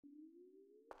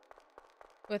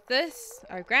With this,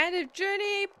 our grand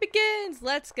journey begins.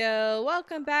 Let's go.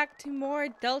 Welcome back to more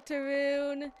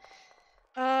Deltarune.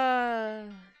 The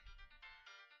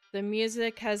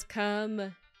music has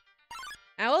come.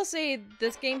 I will say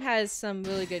this game has some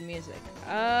really good music.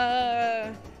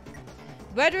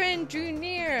 Veteran drew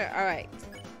near. All right.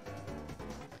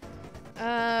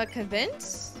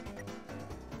 Convince.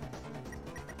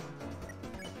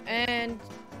 And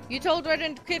you told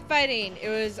Veteran to quit fighting. It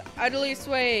was utterly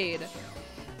swayed.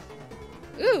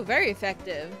 Ooh, very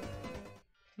effective.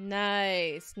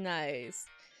 Nice, nice.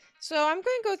 So I'm going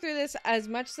to go through this as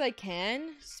much as I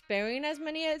can, sparing as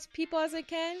many people as I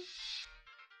can.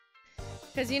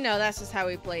 Because, you know, that's just how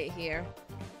we play it here.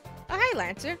 Oh, hi,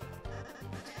 Lancer.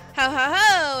 Ho, ho,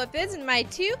 ho! If it isn't my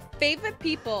two favorite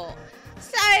people.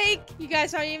 Psych! You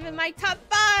guys aren't even my top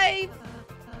 5!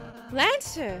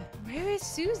 Lancer, where is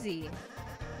Suizie?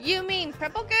 You mean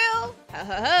Purple Girl? Ho,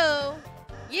 ho, ho!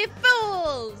 You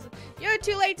fools! You're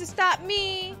too late to stop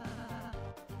me!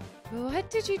 What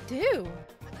did you do?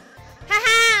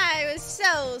 Haha! It was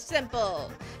so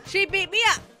simple! She beat me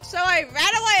up, so I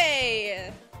ran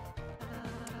away!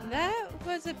 That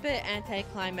was a bit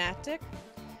anticlimactic.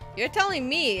 You're telling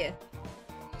me.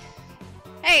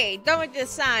 Hey, don't make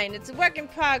this sign. It's a work in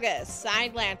progress.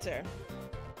 Signed, Lancer.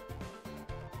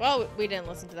 Well, we didn't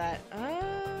listen to that. I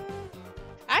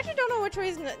actually don't know which way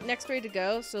is the next way to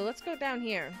go, so let's go down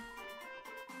here.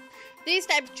 These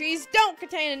types of trees don't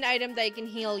contain an item that can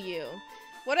heal you.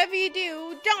 Whatever you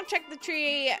do, don't check the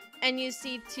tree and use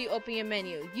C to open your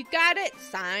menu. You got it?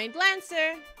 Signed,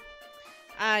 Lancer.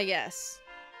 Ah, yes.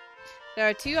 There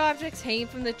are 2 objects hanging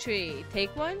from the tree.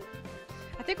 Take one?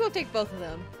 I think we'll take both of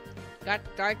them. Got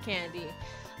dark candy.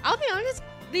 I'll be honest,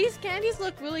 these candies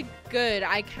look really good.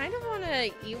 I kind of want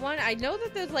to eat one. I know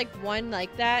that there's like one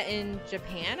like that in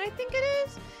Japan, I think it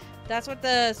is. That's what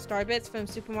the Star Bits from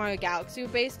Super Mario Galaxy were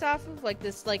based off of. Like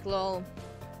this like little...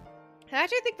 I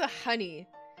actually think the honey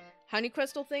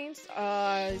crystal things,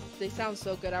 they sound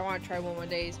so good. I want to try one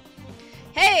day.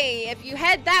 Hey, if you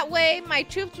head that way, my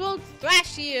troops will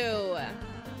thrash you.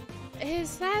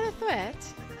 Is that a threat?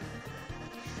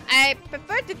 I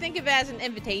prefer to think of it as an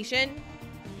invitation.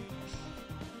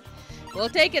 We'll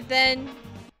take it then.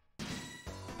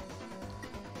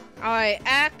 Alright,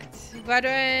 act,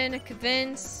 veteran,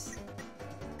 convince,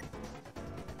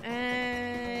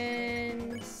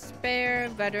 and spare,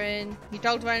 veteran. You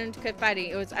told veteran to quit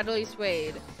fighting. It was utterly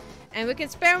swayed. And we can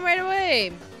spare him right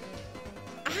away.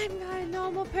 I'm not a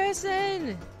normal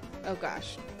person. Oh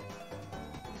gosh.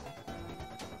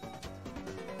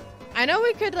 I know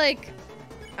we could like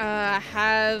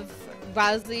have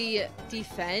Rosalie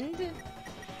defend,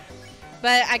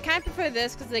 but I kind of prefer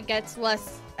this because it gets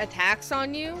less attacks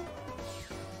on you.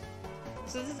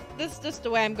 So this is just the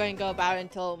way I'm going to go about it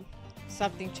until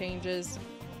something changes.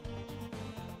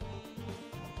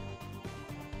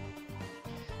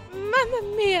 Mamma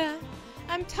mia!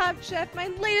 I'm Top Chef. My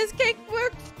latest cake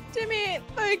worked to me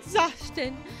for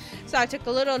exhaustion. So I took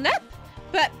a little nap,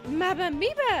 but Mamma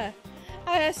mia!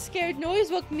 A scared noise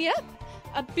woke me up.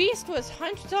 A beast was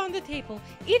hunched on the table,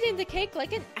 eating the cake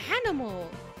like an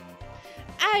animal.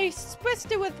 I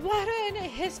spritzed it with water and it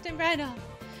hissed and ran off.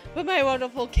 But my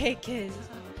wonderful cake is...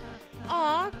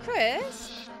 Aw,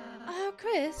 Chris. Oh,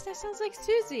 Chris, that sounds like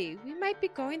Suizie. We might be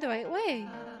going the right way.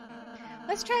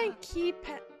 Let's try and keep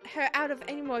her out of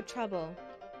any more trouble.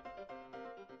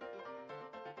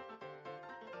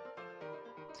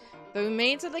 The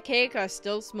remains of the cake are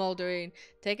still smoldering.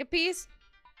 Take a piece?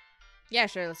 Yeah,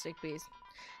 sure, let's take a piece.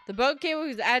 The boat cable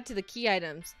was added to the key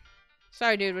items.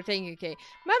 Sorry, dude, we're taking your cake.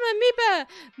 Mama Mipa!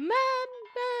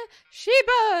 Mama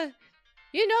Sheba!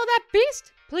 You know that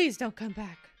beast? Please don't come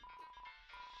back.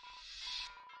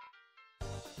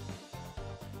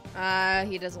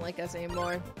 He doesn't like us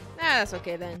anymore. That's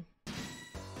okay then.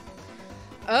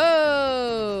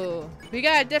 Oh, we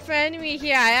got a different enemy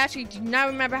here. I actually do not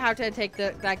remember how to take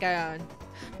that guy on.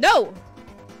 No!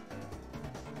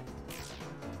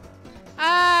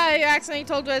 You accidentally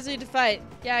told Wesley to fight.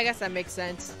 Yeah, I guess that makes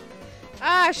sense.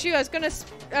 Ah, shoot,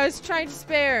 I was trying to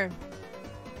spare.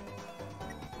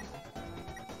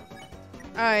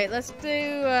 Alright, let's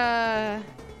do,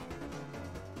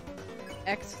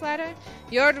 X-Flatter?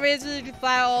 You ordered Wesley to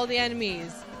flatter all the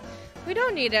enemies. We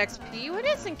don't need XP. What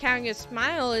is encountering a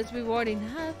smile is rewarding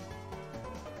enough.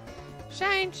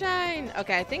 Shine, shine.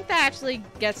 Okay, I think that actually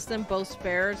gets them both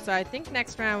spared. So I think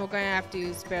next round we're going to have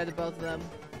to spare the both of them.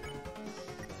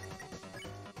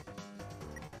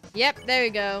 Yep, there we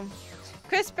go.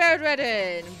 Chris spared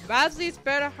Redden. Bosley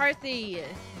spared Harthy.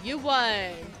 You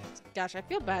won. Gosh, I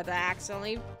feel bad that I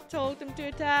accidentally told him to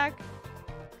attack.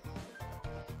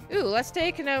 Ooh, let's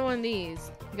take another one of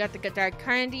these. You got the dark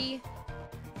candy.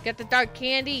 Get the dark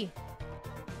candy.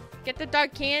 Get the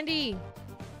dark candy.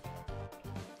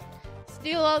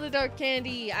 Steal all the dark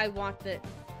candy. I want it.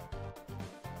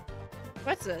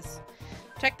 What's this?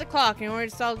 Check the clock. In order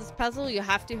to solve this puzzle, you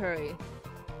have to hurry.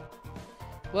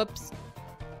 Whoops.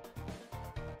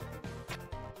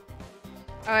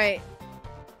 Alright.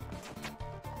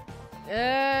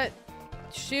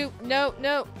 Shoot. No,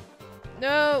 no.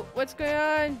 No. What's going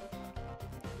on?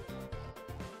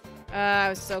 I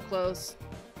was so close.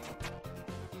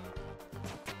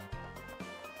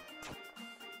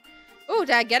 Ooh,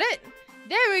 did I get it?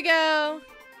 There we go.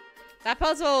 That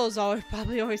puzzle is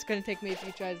probably always going to take me a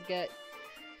few tries to get.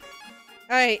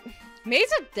 Alright.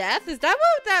 Maze of Death? Is that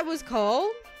what that was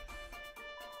called?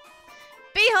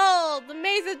 Behold, the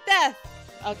Maze of Death.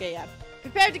 Okay, yeah.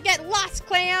 Prepare to get lost,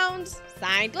 clowns.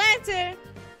 Signed, Lancer.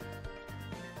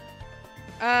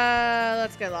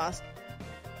 Let's get lost.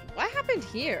 What happened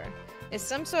here? It's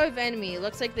some sort of enemy.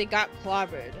 Looks like they got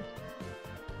clobbered.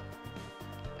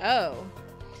 Oh.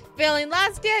 Feeling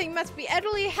lost yet? You must be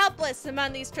utterly helpless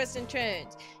among these twists and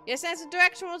turns. Your sense of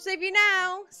direction will save you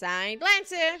now. Signed,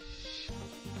 Lancer.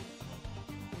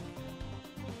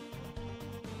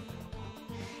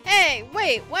 Hey,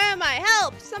 wait, where am I?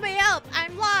 Help! Somebody help!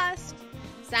 I'm lost!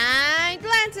 Signed,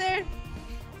 Lancer.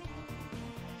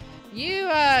 You,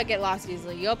 get lost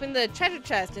easily. You open the treasure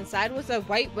chest. Inside was a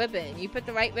white ribbon. You put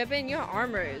the right ribbon in your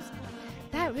armors.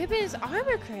 That ribbon is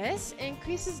armor, Chris. It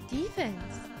increases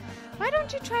defense. Why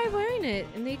don't you try wearing it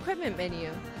in the equipment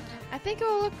menu? I think it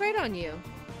will look great on you.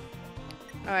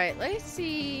 Alright, let's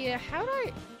see. How do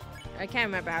I can't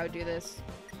remember how to do this.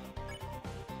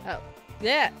 Oh,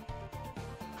 yeah.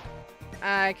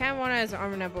 I kind of want it as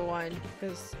armor number 1.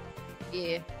 Because,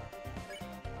 yeah.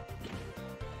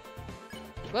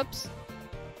 Whoops.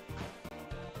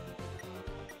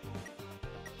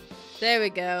 There we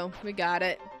go. We got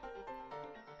it.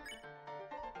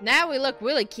 Now we look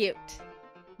really cute.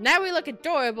 Now we look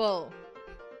adorable.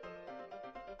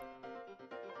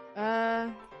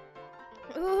 Oh,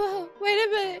 wait a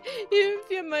minute. Even if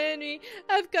you're my enemy,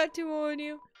 I've got to warn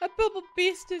you. A purple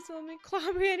beast is on me,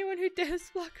 clobbering anyone who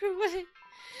dares block her way.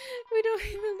 We don't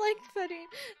even like fighting.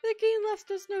 The game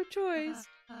left us no choice.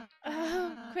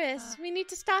 Oh, Chris, we need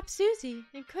to stop Suizie,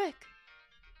 and quick.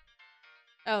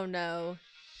 Oh no.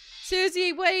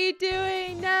 Suizie, what are you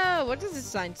doing? No! What does this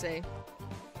sign say?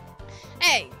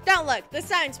 Hey, don't look! The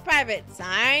sign's private!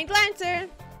 Signed, Lancer!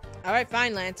 Alright,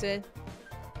 fine, Lancer.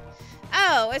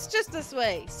 Oh, it's just this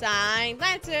way! Signed,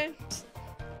 Lancer!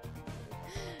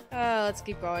 Oh, let's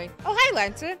keep going. Oh, hi,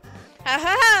 Lancer! Ho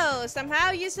ho ho! Somehow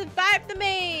you survived the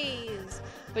maze!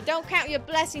 But don't count your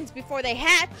blessings before they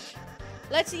hatch!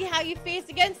 Let's see how you face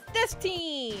against this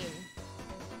team!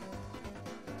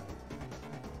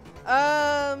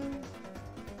 I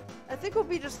think we'll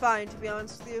be just fine, to be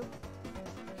honest with you.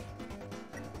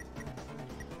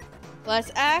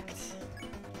 Let's act.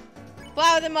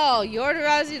 Flower them all. You order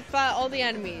Rousey to fire all the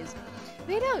enemies.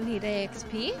 We don't need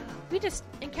AXP. We just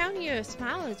encounter your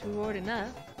smile as reward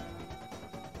enough.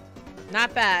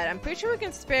 Not bad. I'm pretty sure we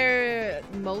can spare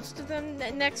most of them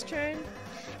next turn.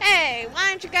 Hey, why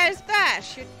don't you guys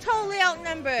thrash? You're totally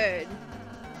outnumbered.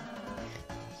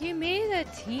 You made a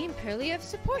team purely of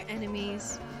support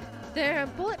enemies. Their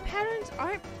bullet patterns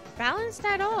aren't balanced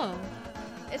at all.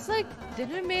 It's like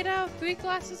dinner made out of 3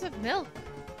 glasses of milk.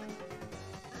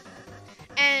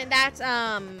 And that's,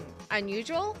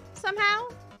 unusual somehow?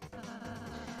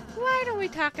 Why don't we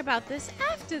talk about this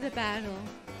after the battle?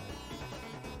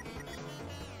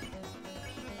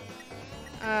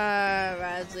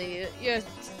 Rousey, you're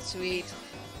sweet.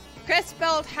 Chris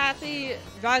spelled happy,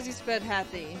 Rousey spelled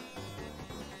happy.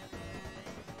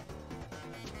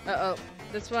 Uh-oh.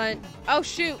 This one. Oh,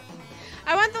 shoot.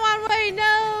 I went the wrong way.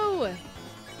 No.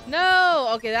 No.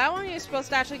 Okay, that one is supposed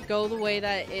to actually go the way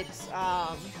that it's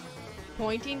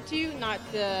pointing to, not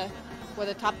the where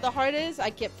the top of the heart is.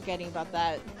 I kept forgetting about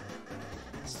that.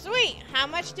 Sweet. How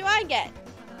much do I get?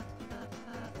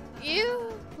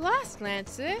 You lost,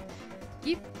 Lancer.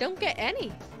 You don't get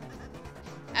any.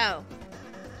 Oh.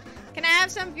 Can I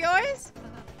have some of yours?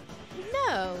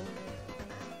 No.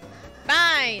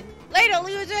 Fine. Later,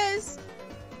 losers.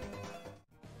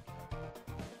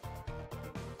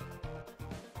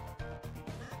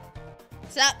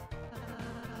 What's up?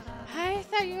 I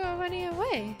thought you were running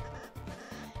away.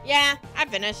 Yeah, I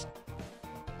finished.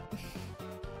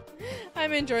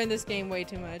 I'm enjoying this game way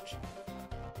too much.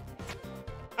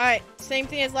 Alright, same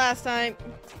thing as last time.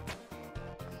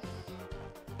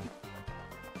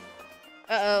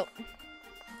 Uh-oh.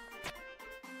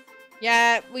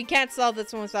 Yeah, we can't solve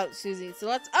this one without Suizie. So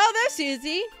let's... Oh, there's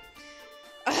Suizie!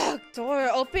 Ugh, door,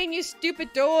 open, you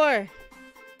stupid door!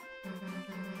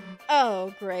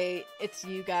 Oh, great. It's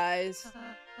you guys.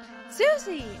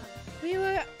 Suizie! We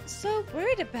were so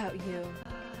worried about you.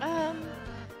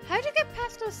 How'd you get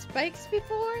past those spikes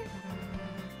before?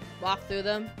 Walk through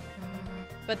them.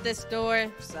 But this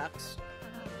door sucks.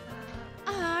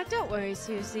 Ah, don't worry,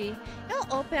 Suizie.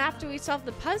 It'll open after we solve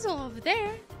the puzzle over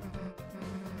there.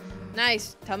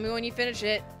 Nice. Tell me when you finish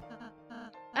it.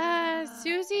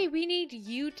 Suizie, we need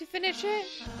you to finish it.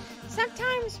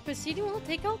 Sometimes proceeding will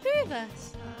take all three of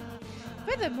us.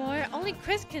 Furthermore, only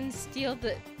Chris can seal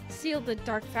the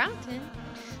dark fountain.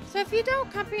 So if you don't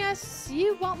accompany us,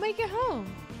 you won't make it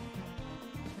home.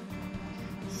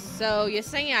 So you're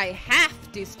saying I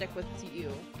have to stick with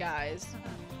you guys?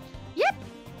 Yep.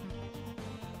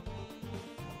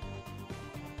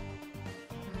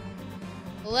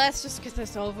 Let's just get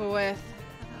this over with.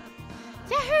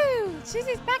 Yahoo!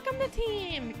 Suizie's back on the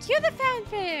team. Cue the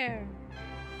fanfare.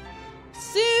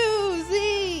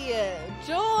 Suizie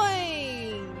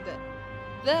joined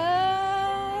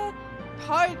the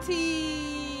party.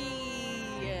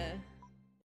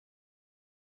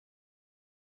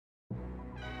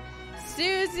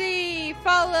 Suizie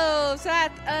follows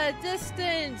at a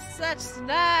distance such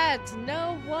that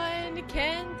no one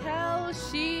can tell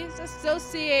she's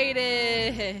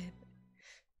associated.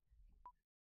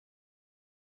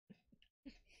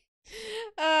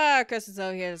 Chris is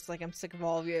over here. It's like I'm sick of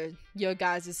all of your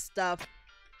guys' stuff.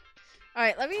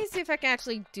 Alright, let me see if I can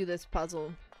actually do this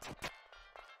puzzle.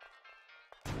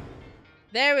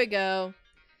 There we go.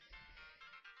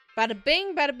 Bada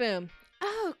bing, bada boom.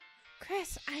 Oh,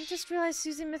 Chris, I just realized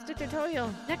Suizie missed a tutorial.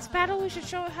 Next battle, we should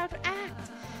show her how to act.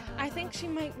 I think she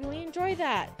might really enjoy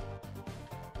that.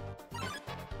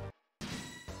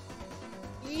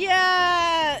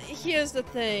 Yeah, here's the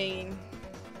thing.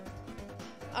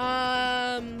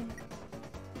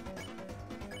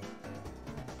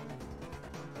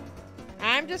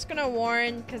 I'm just gonna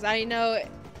warn, because I know...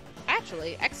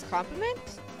 Actually, X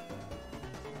compliment?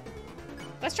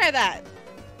 Let's try that.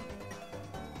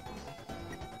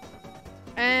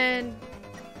 And,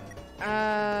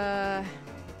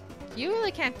 you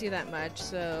really can't do that much,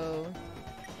 so...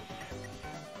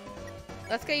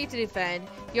 Let's get you to defend.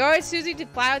 You're Suizie to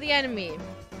fly out the enemy.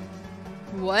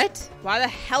 What? Why the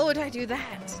hell would I do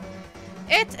that?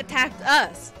 It attacked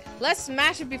us. Let's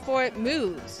smash it before it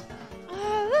moves.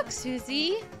 Oh, look,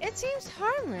 Suizie. It seems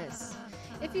harmless.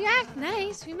 If you act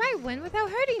nice, we might win without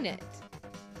hurting it.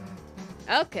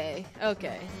 Okay,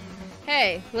 okay.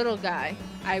 Hey, little guy.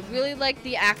 I really like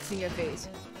the axe in your face.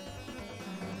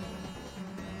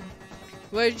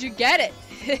 Where did you get it?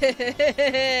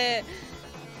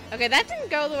 Okay, that didn't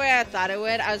go the way I thought it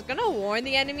would. I was gonna warn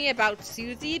the enemy about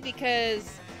Suizie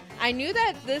because I knew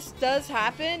that this does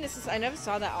happen. I never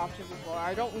saw that option before.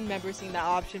 I don't remember seeing that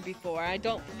option before. I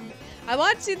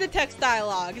want to see the text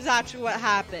dialogue. Is actually what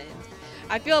happened.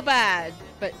 I feel bad,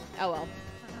 but oh well.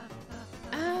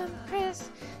 Chris,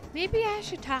 maybe I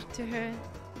should talk to her.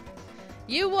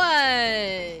 You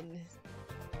won!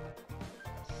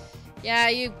 Yeah,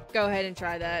 you go ahead and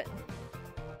try that.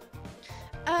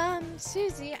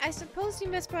 Suizie, I suppose you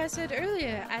missed what I said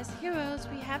earlier. As heroes,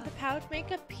 we have the power to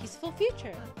make a peaceful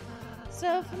future.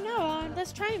 So from now on,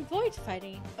 let's try and avoid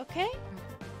fighting, okay?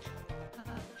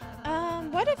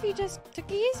 What if you just took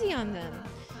it easy on them?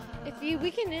 If you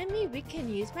weaken an enemy, we can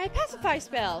use my pacify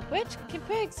spell, which can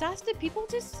put exhausted people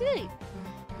to sleep.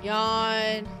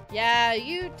 Yawn. Yeah,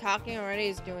 you talking already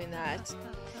is doing that.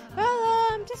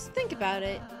 Well, just think about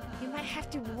it. You might have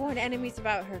to warn enemies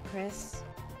about her, Chris.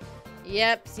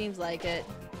 Yep, seems like it.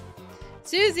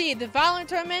 Suizie, the violent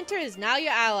tormentor is now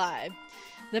your ally.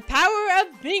 The power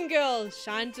of Bean Girl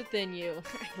shines within you.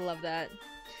 I love that.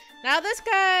 Now this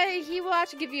guy, he will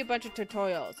actually give you a bunch of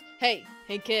tutorials. Hey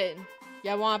kid,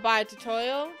 y'all wanna buy a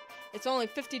tutorial? It's only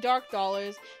 $50 dark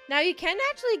dollars. Now you can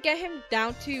actually get him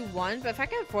down to 1, but if I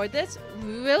can afford this,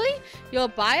 really? You'll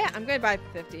buy it? I'm gonna buy it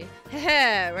for 50.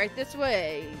 Heh, right this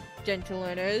way, gentle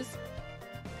learners.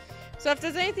 So if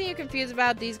there's anything you're confused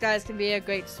about, these guys can be a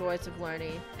great source of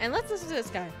learning. And let's listen to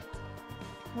this guy.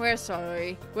 We're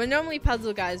sorry. We're normally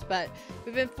puzzle guys, but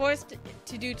we've been forced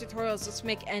to do tutorials just to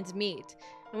make ends meet.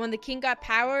 And when the king got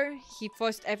power, he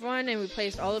forced everyone and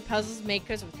replaced all the puzzles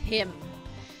makers with him.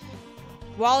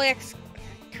 Wallix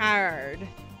card.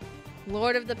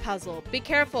 Lord of the puzzle. Be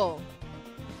careful.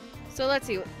 So let's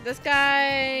see. This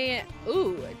guy...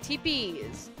 Ooh,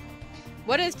 TPs.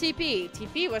 What is TP?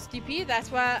 TP? What's TP? That's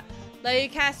what... Let you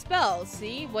cast spells.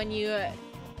 See? When you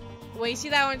see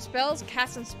that one spells,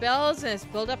 cast some spells and it's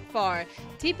built up far.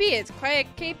 TP is quiet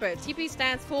caper. TP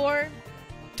stands for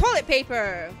toilet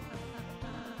paper.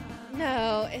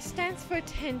 No, it stands for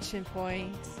attention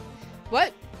points.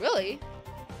 What? Really?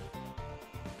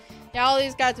 Yeah, all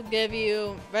these guys will give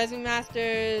you resume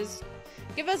masters.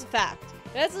 Give us a fact.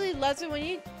 Leslie loves it when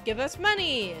you give us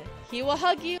money. He will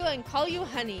hug you and call you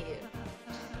honey.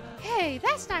 Hey,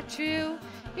 that's not true.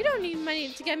 You don't need money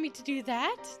to get me to do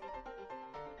that.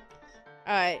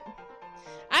 Alright.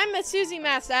 I'm a Suizie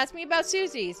master. Ask me about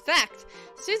Suizie's. Fact.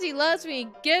 Suizie loves when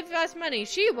you give us money.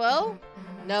 She will.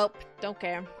 Nope. Don't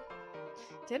care.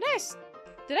 Did I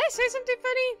say something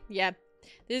funny? Yeah.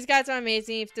 These guys are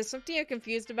amazing. If there's something you're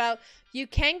confused about, you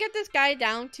can get this guy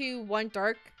down to one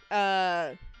dark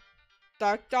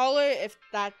dollar if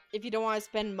you don't want to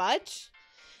spend much.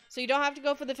 So you don't have to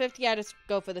go for the 50. I just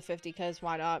go for the 50 because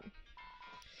why not?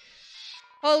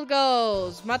 Hold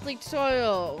goals. Monthly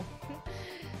tutorial.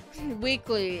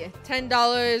 Weekly.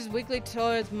 $10. Weekly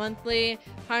tutorials. Monthly.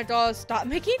 $100. Stop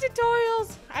making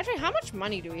tutorials. Actually, how much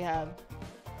money do we have?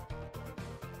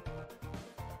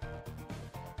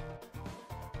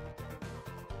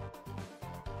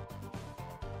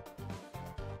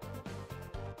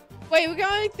 Wait, we're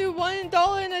going through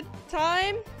 $1 at a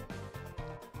time?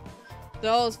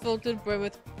 Those filtered bread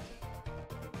with...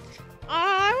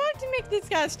 I wanted to make this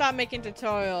guy stop making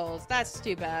tutorials. That's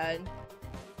too bad.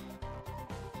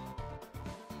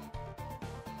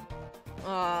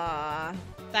 Aw,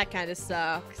 that kind of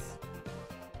sucks.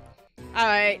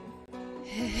 Alright.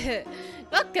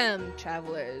 Welcome,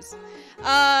 travelers.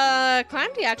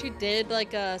 Calamity actually did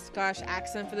like a Scottish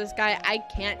accent for this guy. I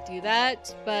can't do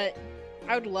that, but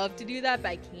I would love to do that, but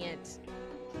I can't.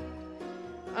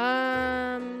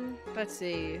 Let's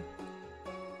see.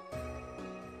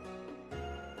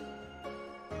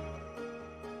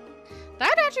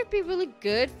 That'd actually be really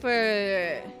good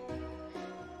for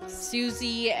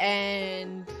Suizie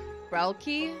and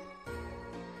Relky.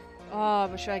 Oh,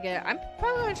 what should I get? I'm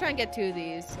probably gonna try and get 2 of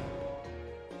these.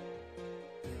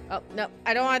 Oh, no.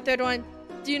 I don't want a 3rd one.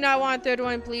 Do not want a 3rd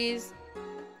one, please.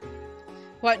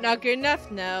 What, not good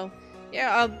enough? No.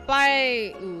 Yeah, I'll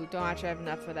buy... Ooh, don't actually have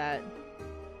enough for that.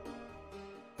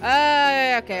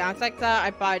 Okay, on like that,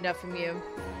 I buy enough from you.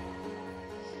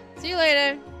 See you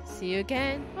later. See you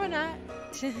again, or not.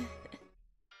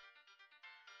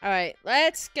 Alright,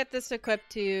 let's get this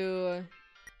equipped to...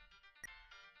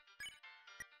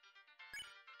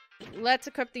 Let's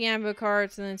equip the ammo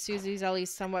cards, and then Suizie's at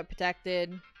least somewhat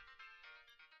protected.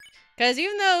 Because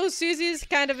even though Suizie's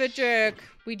kind of a jerk,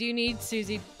 we do need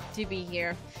Suizie to be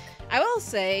here. I will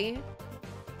say,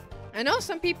 I know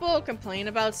some people complain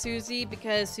about Suizie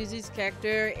because Suizie's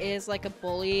character is like a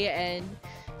bully, and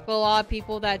for a lot of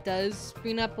people that does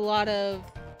bring up a lot of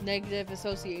negative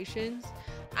associations.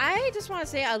 I just want to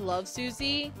say I love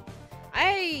Suizie.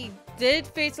 I did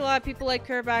face a lot of people like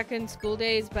her back in school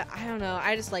days, but I don't know,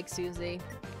 I just like Suizie.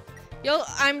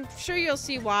 I'm sure you'll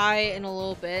see why in a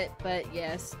little bit, but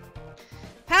yes.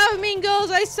 Power Mean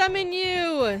Girls, I summon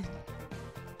you!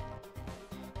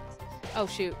 Oh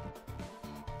shoot.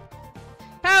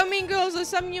 Power Mean Girls, I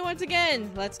summon you once again!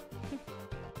 Let's...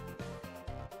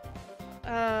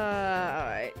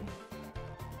 alright.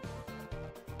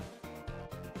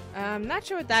 I'm not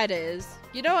sure what that is.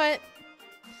 You know what?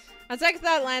 On second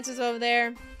thought, Lance is over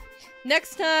there.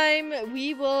 Next time,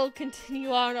 we will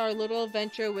continue on our little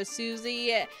adventure with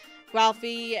Suizie,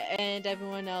 Ralphie, and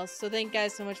everyone else. So thank you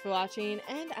guys so much for watching,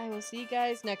 and I will see you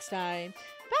guys next time.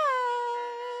 Bye!